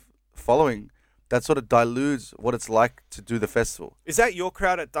this sort of following that sort of dilutes what it's like to do the festival. Is that your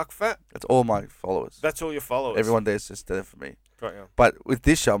crowd at Duck Fat? That's all my followers. That's all your followers? Everyone there is just there for me. Right, yeah. But with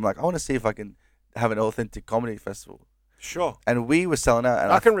this show, I'm like, I want to see if I can have an authentic comedy festival. Sure. And we were selling out.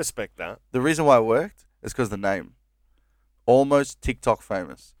 And I can respect that. The reason why it worked is because the name. Almost TikTok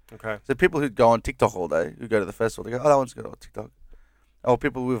famous. Okay. So people who go on TikTok all day, who go to the festival, they go, oh, that one's good on TikTok. Oh,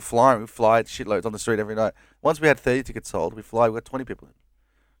 people we fly shitloads on the street every night. Once we had 30 tickets sold, we got 20 people in.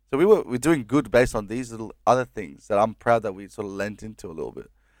 So we're doing good based on these little other things that I'm proud that we sort of lent into a little bit.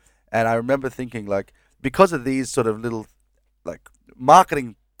 And I remember thinking, like, because of these sort of little, like,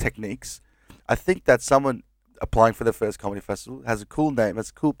 marketing techniques, I think that someone applying for their first comedy festival has a cool name,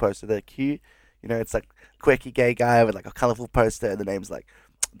 has a cool poster, they're cute. You know, it's like quirky gay guy with like a colourful poster, and the name's like,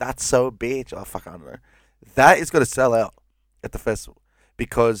 that's so bitch. Oh, fuck, I don't know. That is going to sell out at the festival.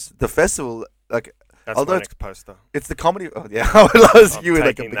 Because the festival, like, that's although my next poster. It's the comedy. Oh, yeah, I would love you in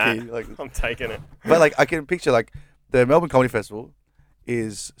like a bikini. Like, I'm taking it. But like, I can picture like the Melbourne Comedy Festival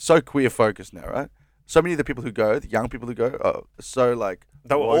is so queer focused now, right? So many of the people who go, the young people who go, are so like.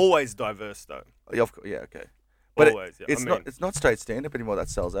 They were always diverse, though. Yeah, yeah, okay. But always, it's not straight stand up anymore that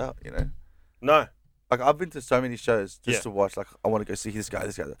sells out, you know. No. Like, I've been to so many shows just to watch. Like, I want to go see this guy.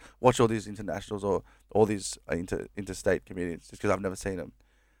 Watch all these internationals or all these interstate comedians just because I've never seen them.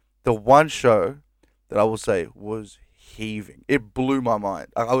 The one show that I will say was heaving. It blew my mind.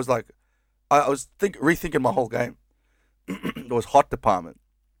 I was like, I was rethinking my whole game. It was Hot Department.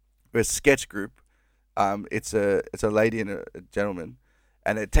 we're a sketch group. It's a lady and a gentleman,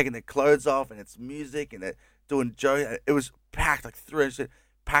 and they're taking their clothes off, and it's music, and they're doing jokes. It was packed, like 300,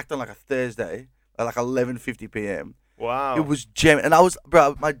 packed on like a Thursday, at like 11:50 p.m. Wow. It was jamming, and I was,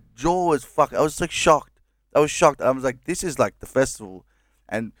 bro, my jaw was fucking. I was like shocked. I was shocked. I was like, this is like the festival,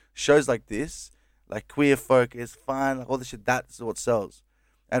 and shows like this, like Queer Focus, Fun, like all this shit. That's what sells.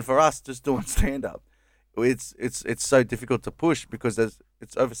 And for us, just doing stand up, it's so difficult to push because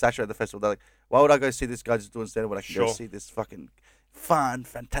it's oversaturated the festival. They're like, why would I go see this guy just doing stand up when I can go Sure. see this fucking fun,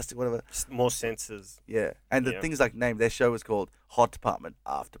 fantastic, whatever. More senses. Yeah, and the Yeah. things like their show was called Hot Department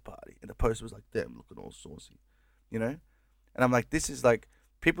After Party, and the poster was like them looking all saucy, you know. And I'm like, this is like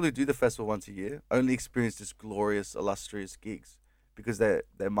people who do the festival once a year only experience this glorious, illustrious gigs because their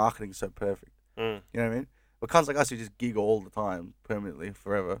marketing's so perfect. Mm. You know what I mean? But cunts like us who just gig all the time, permanently,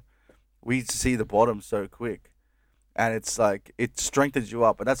 forever, we see the bottom so quick, and it's like it strengthens you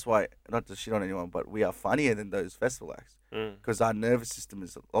up, and that's why, not to shit on anyone, but we are funnier than those festival acts because our nervous system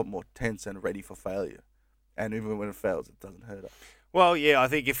is a lot more tense and ready for failure, and even when it fails, it doesn't hurt us. Well, yeah, I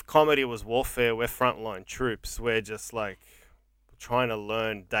think if comedy was warfare, we're frontline troops. We're just like trying to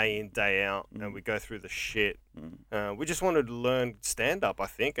learn day in, day out, and we go through the shit. We just wanted to learn stand up, I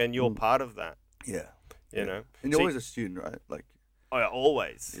think, and you're part of that. Yeah, You know, and you're always a student, right? Like, I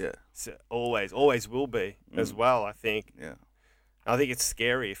always, yeah, so always will be as well. I think. yeah. I think it's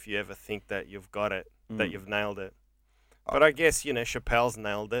scary if you ever think that you've got it, that you've nailed it. But I guess Chappelle's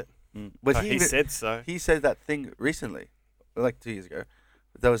nailed it. But He said so. He said that thing recently, like 2 years ago.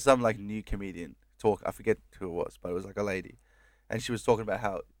 There was some like new comedian talk. I forget who it was, but it was like a lady, and she was talking about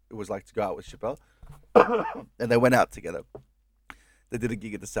how it was like to go out with Chappelle, and they went out together. They did a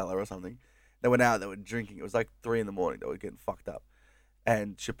gig at the Cellar or something. They went out. They were drinking. It was like 3 a.m. They were getting fucked up,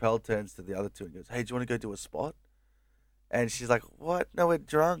 and Chappelle turns to the other two and goes, "Hey, do you want to go do a spot?" And she's like, "What? No, we're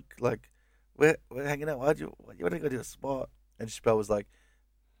drunk. Like, we're hanging out. Why you want to go do a spot?" And Chappelle was like,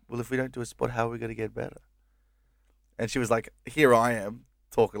 "Well, if we don't do a spot, how are we going to get better?" And she was like, "Here I am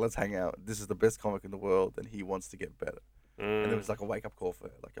talking. Let's hang out. This is the best comic in the world, and he wants to get better." And it was like a wake up call for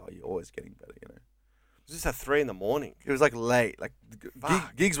her. Like, oh, you're always getting better, you know. It was just at 3 a.m. It was like late. Like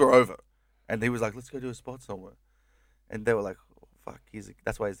Fuck. gigs were over, and he was like, "Let's go do a spot somewhere." And they were like, oh, "Fuck,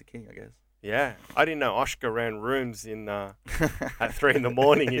 that's why he's the king, I guess." Yeah, I didn't know Oscar ran rooms in at 3 a.m.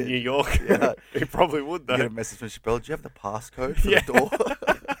 in New York. Yeah. He probably would You though. get a message from Chappelle. Do you have the passcode for Yeah. the door?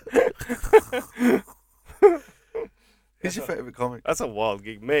 Who's your favorite comic? That's a wild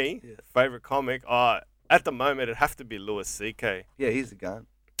gig. Me, Yeah. favorite comic. At the moment, it'd have to be Louis C.K. Yeah, he's the gun.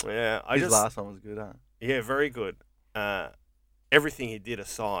 Yeah, His last one was good, huh? Yeah, very good. Everything he did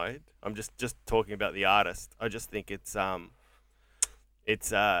aside, I'm just talking about the artist. I just think it's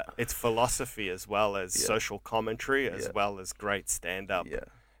philosophy as well as social commentary as well as great stand up. Yeah.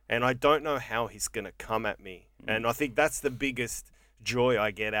 And I don't know how he's gonna come at me. And I think that's the biggest joy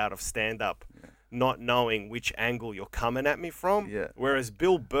I get out of stand up, not knowing which angle you're coming at me from. Yeah. Whereas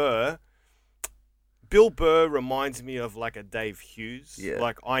Bill Burr reminds me of like a Dave Hughes. Yeah.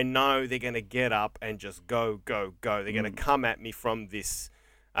 Like I know they're gonna get up and just go. They're gonna come at me from this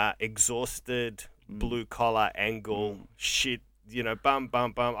exhausted blue collar angle shit. Bum.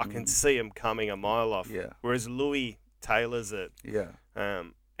 I can see him coming a mile off. Yeah. Whereas Louis tailors it. Yeah.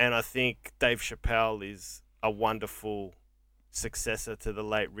 And I think Dave Chappelle is a wonderful successor to the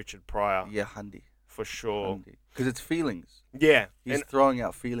late Richard Pryor. Yeah, Hundy. For sure. Because it's feelings. Yeah. He's throwing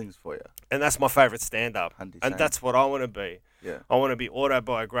out feelings for you. And that's my favourite stand-up. 100%. And that's what I want to be. Yeah. I want to be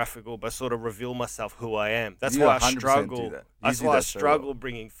autobiographical, but sort of reveal myself who I am. That's You why I 100% do struggle. that. You That's do why I that so struggle well.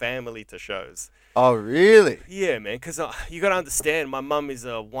 bringing family to shows. Oh, really? Yeah, man, because you got to understand, my mum is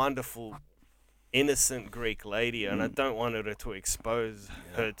a wonderful, innocent Greek lady, and I don't want her to expose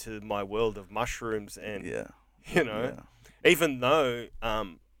her to my world of mushrooms. And, even though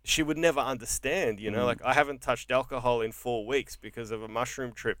she would never understand, like I haven't touched alcohol in 4 weeks because of a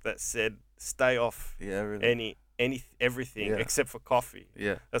mushroom trip that said stay off really. everything except for coffee.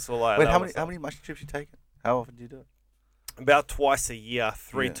 Yeah. That's all I Wait, allow how myself. many mushroom trips you taking? How often do you do it? About twice a year,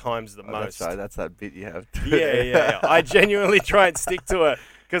 3 times the Oh, most. that's that bit you have. Yeah. I genuinely try and stick to it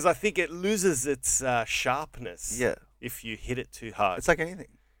because I think it loses its sharpness. Yeah. If you hit it too hard. It's like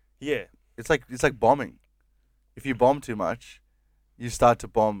anything. Yeah. It's like bombing. If you bomb too much, you start to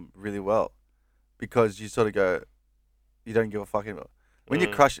bomb really well, because you sort of go, you don't give a fuck anymore. When you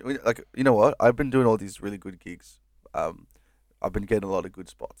crush, like, you know what? I've been doing all these really good gigs. I've been getting a lot of good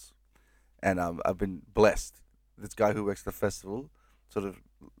spots, and I've been blessed. This guy who works at the festival sort of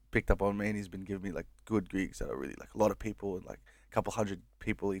picked up on me, and he's been giving me like good gigs that are really like a lot of people and like a couple hundred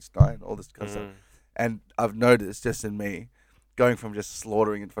people each night and all this kind of stuff. And I've noticed just in me going from just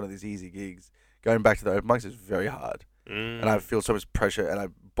slaughtering in front of these easy gigs, going back to the open mics is very hard. And I feel so much pressure, and I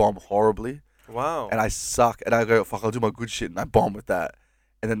bomb horribly. Wow. And I suck, and I go, fuck, I'll do my good shit, and I bomb with that.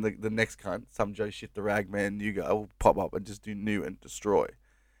 And then the next cunt, some Joe Shit the Ragman new guy, will pop up and just do new and destroy.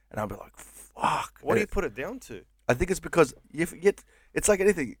 And I'll be like, fuck. What do you put it down to? I think it's because you forget, it's like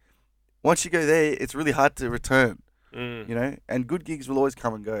anything. Once you go there, it's really hard to return, you know? And good gigs will always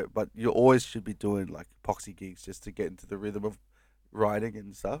come and go, but you always should be doing like epoxy gigs just to get into the rhythm of writing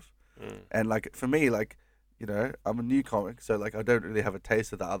and stuff. And like, for me, like, you know, I'm a new comic, so like I don't really have a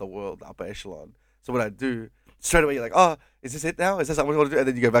taste of the other world, the upper echelon. So what I do, straight away you're like, oh, is this it now? Is this something we want to do? And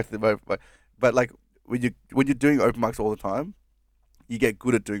then you go back to the open mic. But like when you're doing open mics all the time, you get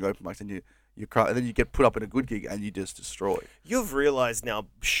good at doing open mics, and you cry, and then you get put up in a good gig and you just destroy. You've realised now,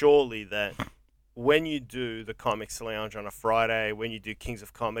 surely, that when you do the Comics Lounge on a Friday, when you do Kings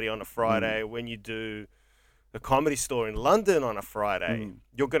of Comedy on a Friday, when you do the Comedy Store in London on a Friday,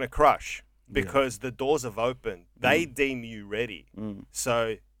 you're going to crush. Because the doors have opened, they deem you ready,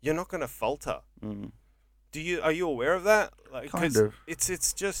 so you're not going to falter. Are you aware of that? Like, kind of.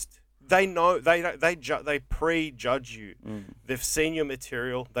 It's just they know they prejudge you. They've seen your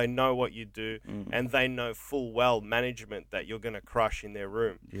material, they know what you do, and they know full well management that you're going to crush in their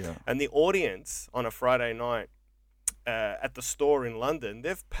room. Yeah. And the audience on a Friday night at the store in London,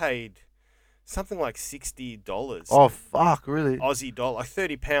 they've paid something like $60. Oh fuck! Really? Aussie dollar, like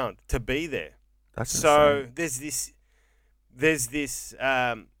 £30 to be there. That's so insane. there's this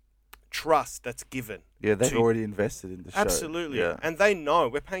trust that's given. Yeah, they've already invested in the show. Absolutely, Yeah. and they know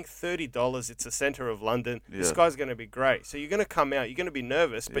we're paying $30. It's the center of London. Yeah. This guy's going to be great. So you're going to come out. You're going to be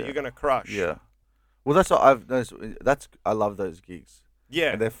nervous, but you're going to crush. Yeah. Well, that's what I've noticed. I love those gigs.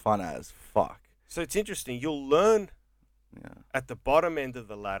 Yeah. And they're fun as fuck. So it's interesting. You'll learn. Yeah. At the bottom end of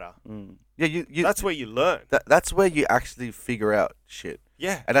the ladder. Yeah, you that's where you learn. That's where you actually figure out shit.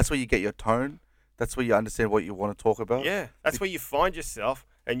 Yeah. And that's where you get your tone. That's where you understand what you want to talk about. Yeah. That's where you find yourself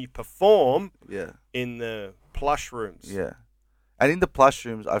and you perform Yeah. in the plush rooms. Yeah. And in the plush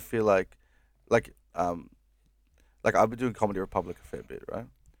rooms, I feel like I've been doing Comedy Republic a fair bit, right?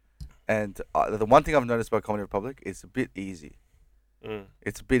 And the one thing I've noticed about Comedy Republic is a bit easy.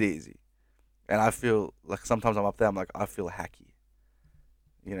 It's a bit easy. And I feel like sometimes I'm up there, I'm like, I feel hacky,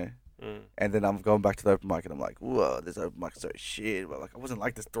 you know? And then I'm going back to the open mic and I'm like, whoa, this open mic's so shit. But like, I wasn't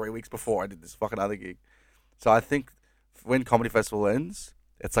like this 3 weeks before I did this fucking other gig. So I think when Comedy Festival ends,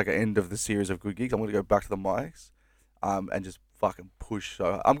 it's like an end of the series of good gigs. I'm going to go back to the mics and just fucking push.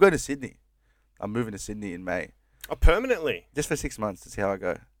 So I'm going to Sydney. I'm moving to Sydney in May. Oh, permanently? Just for 6 months to see how I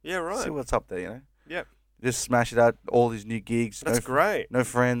go. Yeah, right. See what's up there, you know? Yep. Just smash it out, all these new gigs. That's great. No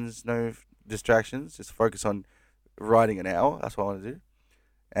friends, no distractions, just focus on writing an hour. That's what I want to do.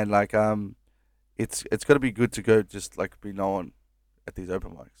 And like it's got to be good to go just like be known at these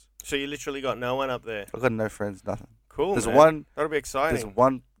open mics. So you literally got no one up there? I've got no friends, nothing. Cool. There's man. one. That'll be exciting.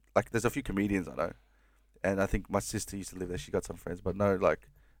 There's a few comedians I know, and I think my sister used to live there. She got some friends, but no like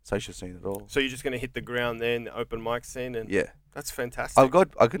social scene at all. So you're just gonna hit the ground there in the open mic scene, and yeah, that's fantastic.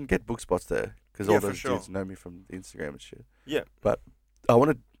 I couldn't get book spots there because all those sure. dudes know me from Instagram and shit. Yeah, but I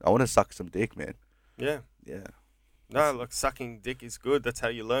want to suck some dick, man. Yeah. Yeah. No, look, sucking dick is good. That's how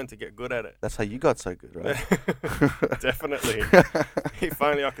you learn to get good at it. That's how you got so good, right? Definitely. If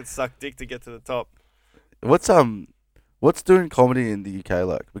only I could suck dick to get to the top. What's doing comedy in the UK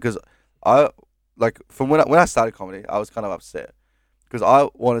like? Because I like from when I started comedy, I was kind of upset because I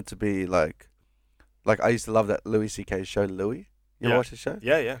wanted to be like I used to love that Louis C.K. show, Louis. You ever watch the show?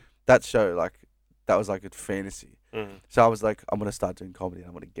 Yeah, yeah. That show, like, that was like a fantasy. Mm-hmm. So I was like, I'm gonna start doing comedy and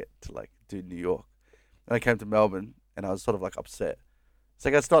I'm gonna get to like do New York. And I came to Melbourne and I was sort of like upset. It's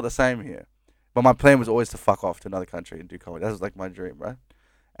like it's not the same here. But my plan was always to fuck off to another country and do comedy. That was like my dream, right?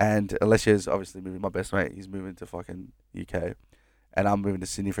 And Alessia's obviously moving, my best mate, he's moving to fucking UK. And I'm moving to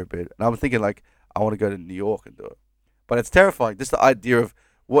Sydney for a bit. And I'm thinking like, I want to go to New York and do it. But it's terrifying. Just the idea of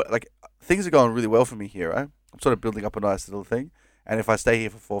what, like, things are going really well for me here, right? I'm sort of building up a nice little thing. And if I stay here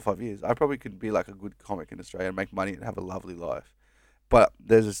for 4 or 5 years, I probably could be like a good comic in Australia and make money and have a lovely life. But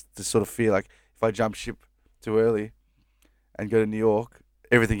there's this sort of fear, like, if I jump ship too early and go to New York,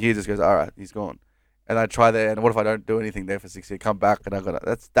 everything here just goes, all right, he's gone. And I try there, and what if I don't do anything there for 6 years, come back, and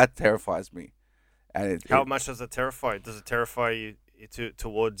that terrifies me. And how much does it terrify you? Does it terrify you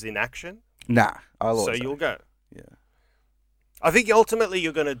towards inaction? Nah, so you'll go. Yeah. I think ultimately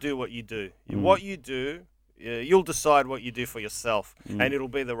you're going to do what you do. What you do, you'll decide what you do for yourself, and it'll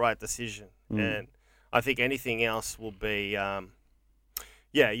be the right decision. And I think anything else will be,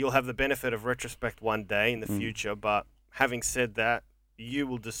 you'll have the benefit of retrospect one day in the future. But having said that, you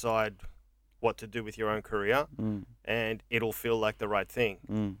will decide what to do with your own career, and it'll feel like the right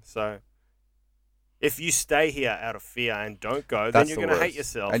thing. So if you stay here out of fear and don't go, then you're going to hate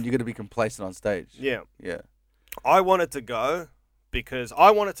yourself. And you're going to be complacent on stage. Yeah. Yeah. I wanted to go because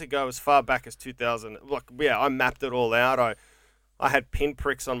I wanted to go as far back as 2000. Look, yeah, I mapped it all out. I had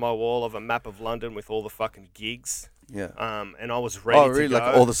pinpricks on my wall of a map of London with all the fucking gigs. Yeah. And I was ready to go.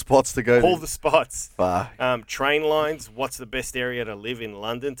 Like all the spots to go to? All the spots. Fuck. Train lines. What's the best area to live in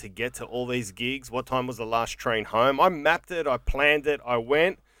London to get to all these gigs? What time was the last train home? I mapped it. I planned it. I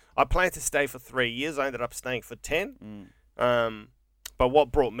went. I planned to stay for 3 years. I ended up staying for 10. But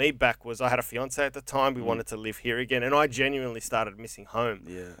what brought me back was I had a fiance at the time. We wanted to live here again. And I genuinely started missing home.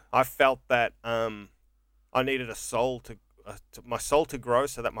 Yeah. I felt that I needed my soul to grow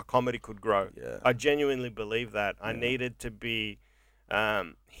so that my comedy could grow. Yeah. I genuinely believe that. I needed to be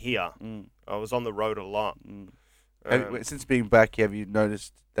here. I was on the road a lot. Since being back, have you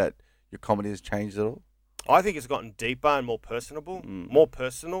noticed that your comedy has changed at all? I think it's gotten deeper and more personable,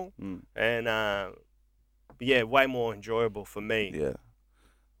 and way more enjoyable for me. Yeah.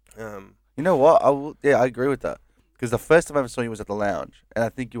 You know what? I agree with that. Because the first time I ever saw you was at the lounge, and I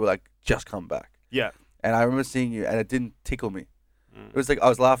think you were like just come back. Yeah. And I remember seeing you, and it didn't tickle me. It was like I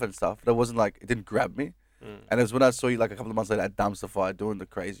was laughing and stuff, but it wasn't like it didn't grab me. And it was when I saw you like a couple of months later at Dumpster Fire doing the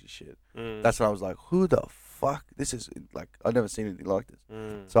crazy shit. That's when I was like, who the fuck? This is like I've never seen anything like this.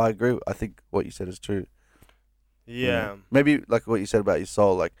 So I agree. I think what you said is true. Yeah. Maybe like what you said about your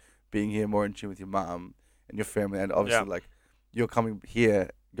soul, like being here more in tune with your mum and your family, and obviously like you're coming here,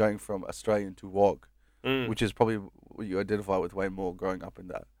 going from Australian to Wog, which is probably what you identify with way more growing up in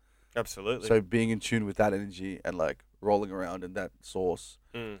that. Absolutely. So being in tune with that energy and like rolling around in that source,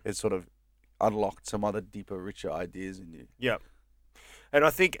 it sort of unlocked some other deeper, richer ideas in you. Yeah. And I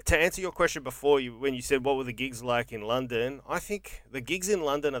think to answer your question before, when you said what were the gigs like in London, I think the gigs in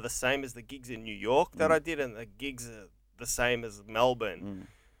London are the same as the gigs in New York that I did, and the gigs are the same as Melbourne.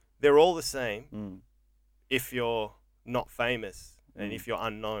 They're all the same if you're not famous and if you're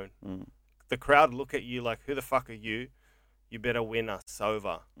unknown. The crowd look at you like, who the fuck are you? You better win us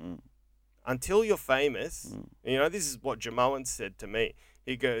over. Until you're famous, this is what Jamoan said to me.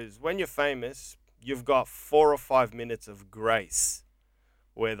 He goes, when you're famous, you've got 4 or 5 minutes of grace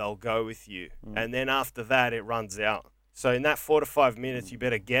where they'll go with you. And then after that, it runs out. So in that 4 to 5 minutes, you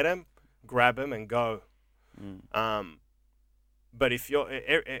better get them, grab them, and go. But if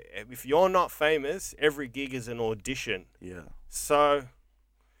you're not famous, every gig is an audition. Yeah. So,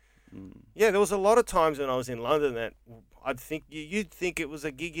 there was a lot of times when I was in London that I'd think you'd think it was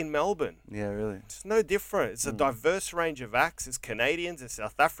a gig in Melbourne. Yeah, really. It's no different. It's a diverse range of acts. There's Canadians, there's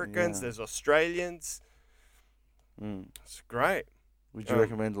South Africans, there's Australians. It's great. Would you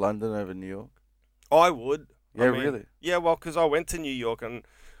recommend London over New York? I would. Yeah, really? Yeah, well, because I went to New York and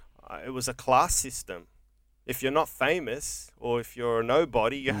it was a class system. If you're not famous or if you're a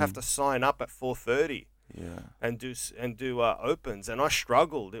nobody, you have to sign up at 4:30. Yeah. And do opens, and I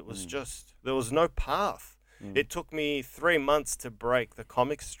struggled. It was just there was no path. It took me 3 months to break the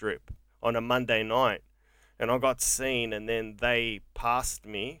comic strip on a Monday night, and I got seen, and then they passed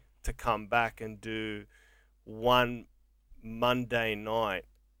me to come back and do one Monday night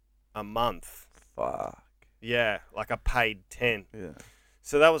a month. Fuck. Yeah, like a paid 10. Yeah.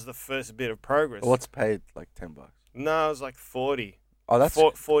 So that was the first bit of progress. What's paid like $10? No, it was like 40. Oh, that's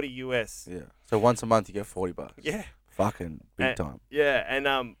 40 US. Yeah. So once a month you get $40. Yeah. Fucking big time. Yeah,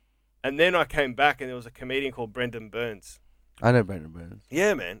 and then I came back and there was a comedian called Brendan Burns. I know Brendan Burns.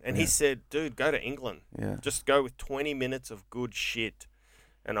 Yeah, man. And he said, dude, go to England. Yeah. Just go with 20 minutes of good shit.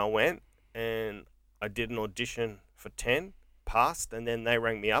 And I went and I did an audition for 10, passed, and then they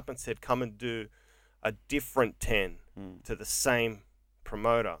rang me up and said, come and do a different 10 to the same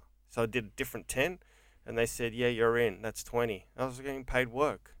promoter. So I did a different 10 and they said, yeah, you're in. That's 20. I was getting paid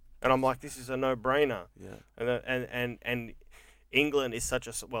work. And I'm like, this is a no-brainer. Yeah. And England is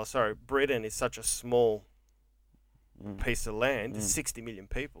Britain is such a small piece of land. There's 60 million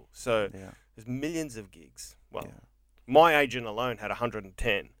people. So there's millions of gigs. Well, my agent alone had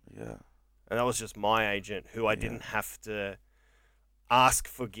 110. Yeah. And that was just my agent who I didn't have to ask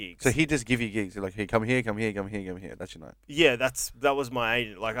for gigs. So he just give you gigs. You're like, hey, come here, come here, come here, come here. That's your night. Yeah, that was my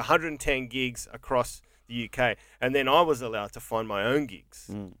agent. Like 110 gigs across the UK. And then I was allowed to find my own gigs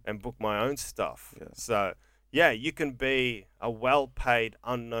and book my own stuff. Yeah. So, yeah, you can be a well-paid,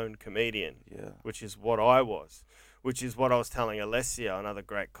 unknown comedian, which is what I was, which is what I was telling Alessio, another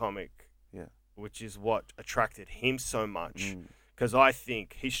great comic, which is what attracted him so much. Because I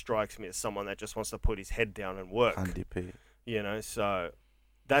think he strikes me as someone that just wants to put his head down and work. 100p. So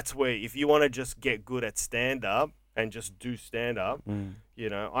that's where, if you want to just get good at stand-up, and just do stand up. You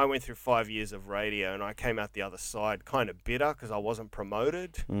know, I went through 5 years of radio and I came out the other side kind of bitter because I wasn't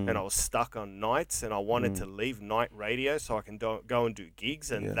promoted and I was stuck on nights and I wanted to leave night radio so I can go and do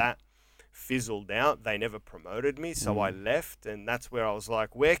gigs, and that fizzled out. They never promoted me, so I left, and that's where I was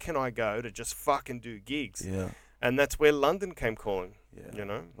like, where can I go to just fucking do gigs? Yeah. And that's where London came calling. Yeah. You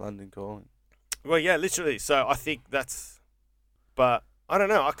know? London calling. Well, yeah, literally. So I think that's, but I don't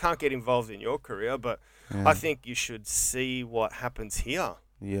know. I can't get involved in your career, but I think you should see what happens here.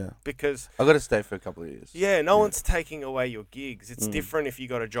 Yeah. Because I got to stay for a couple of years. yeah, no one's taking away your gigs. It's different if you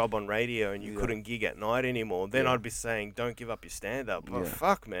got a job on radio and you couldn't gig at night anymore. Then I'd be saying, don't give up your stand-up. But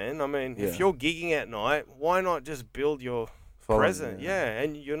fuck, man. I mean, if you're gigging at night, why not just build your present? Yeah,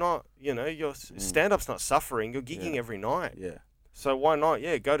 and you're not, you know, your stand-up's not suffering. You're gigging every night. Yeah. So why not?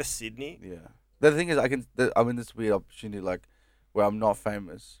 Yeah, go to Sydney. Yeah. The thing is, I'm in this weird opportunity, like, where I'm not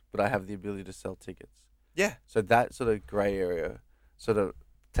famous, but I have the ability to sell tickets. Yeah. So that sort of grey area sort of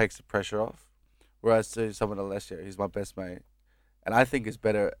takes the pressure off. Whereas to someone Alessio, he's my best mate, and I think is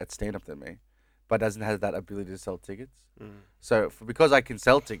better at stand-up than me, but doesn't have that ability to sell tickets. So because I can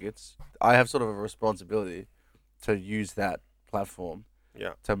sell tickets, I have sort of a responsibility to use that platform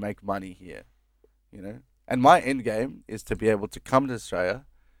to make money here, you know? And my end game is to be able to come to Australia,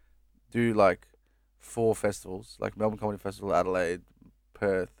 do like 4 festivals, like Melbourne Comedy Festival, Adelaide,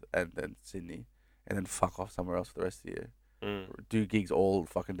 Perth, and then Sydney, and then fuck off somewhere else for the rest of the year. Do gigs all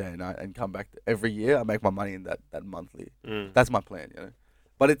fucking day and night, and come back every year. I make my money in that monthly. That's my plan, you know.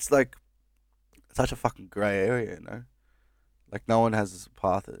 But it's like such a fucking grey area, you know. Like no one has this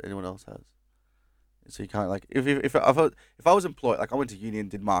path that anyone else has. So you can't like if I was employed, like I went to uni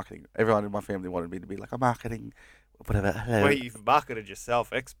and did marketing. Everyone in my family wanted me to be like a marketing, whatever. Well, you've marketed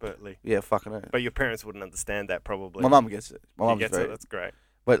yourself expertly. Yeah, fucking it. But your parents wouldn't understand that probably. My mum gets it. My mum gets it. That's great.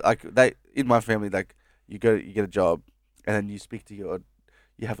 But like they in my family, like you get a job, and then you speak to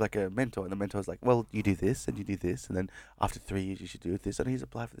you have like a mentor, and the mentor's like, well, you do this and you do this, and then after 3 years you should do this, and he's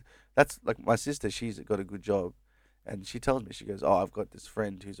applied for this. That's like my sister. She's got a good job. And she tells me, she goes, oh, I've got this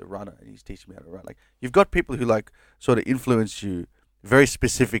friend who's a runner and he's teaching me how to run. Like, you've got people who, like, sort of influence you, very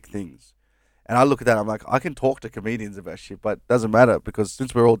specific things. And I look at that, I'm like, I can talk to comedians about shit, but it doesn't matter because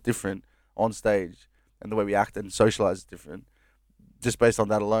since we're all different on stage and the way we act and socialize is different, just based on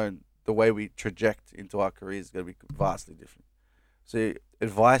that alone, the way we traject into our careers is going to be vastly different. So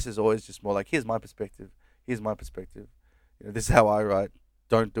advice is always just more like, here's my perspective. Here's my perspective. You know, this is how I write.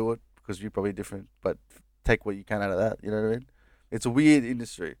 Don't do it because you're probably different, but take what you can out of that, you know what I mean? It's a weird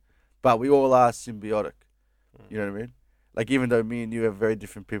industry, but we all are symbiotic, you know what I mean? Like, even though me and you have very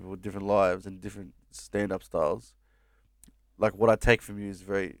different people with different lives and different stand-up styles, like, what I take from you is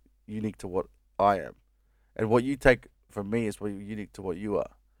very unique to what I am. And what you take from me is very unique to what you are.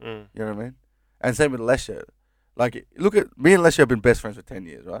 You know what I mean? And same with Lesher. Like, look at, me and Lesher have been best friends for 10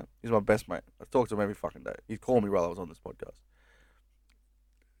 years, right? He's my best mate. I talk to him every fucking day. He'd call me while I was on this podcast.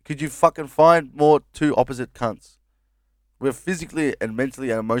 Could you fucking find more 2 opposite cunts? We're physically and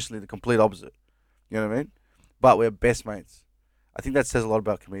mentally and emotionally the complete opposite. You know what I mean? But we're best mates. I think that says a lot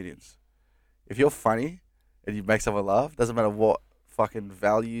about comedians. If you're funny and you make someone laugh, doesn't matter what fucking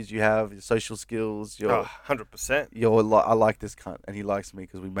values you have, your social skills, your 100%. I like this cunt and he likes me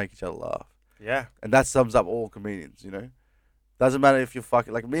because we make each other laugh. Yeah. And that sums up all comedians, you know? Doesn't matter if you're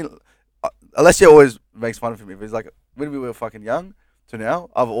fucking, like me, Alessio always makes fun of me. But he's like, when we were fucking young, to now,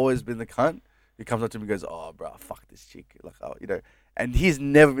 I've always been the cunt who comes up to me and goes, oh, bro, fuck this chick. Like, oh, you know, and he's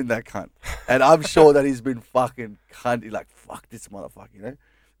never been that cunt. And I'm sure that he's been fucking cunty, like, fuck this motherfucker, you know?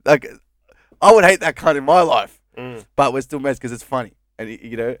 Like, I would hate that cunt in my life, but we're still mates because it's funny. And,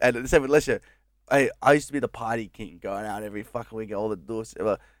 you know, and the same with Lesher. I used to be the party king, going out every fucking week, all the doofs. Do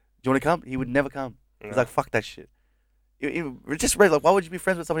you want to come? He would never come. He's like, fuck that shit. Just like, why would you be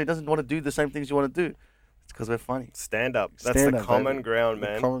friends with somebody who doesn't want to do the same things you want to do? It's because we're funny. Stand up. That's the common ground,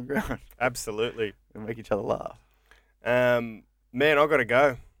 man. The common ground. Absolutely. And make each other laugh. Man, I got to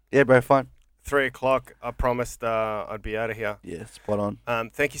go. Yeah, bro, fine. 3 o'clock. I promised I'd be out of here. Yeah, spot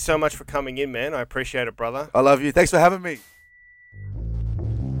on. Thank you so much for coming in, man. I appreciate it, brother. I love you. Thanks for having me.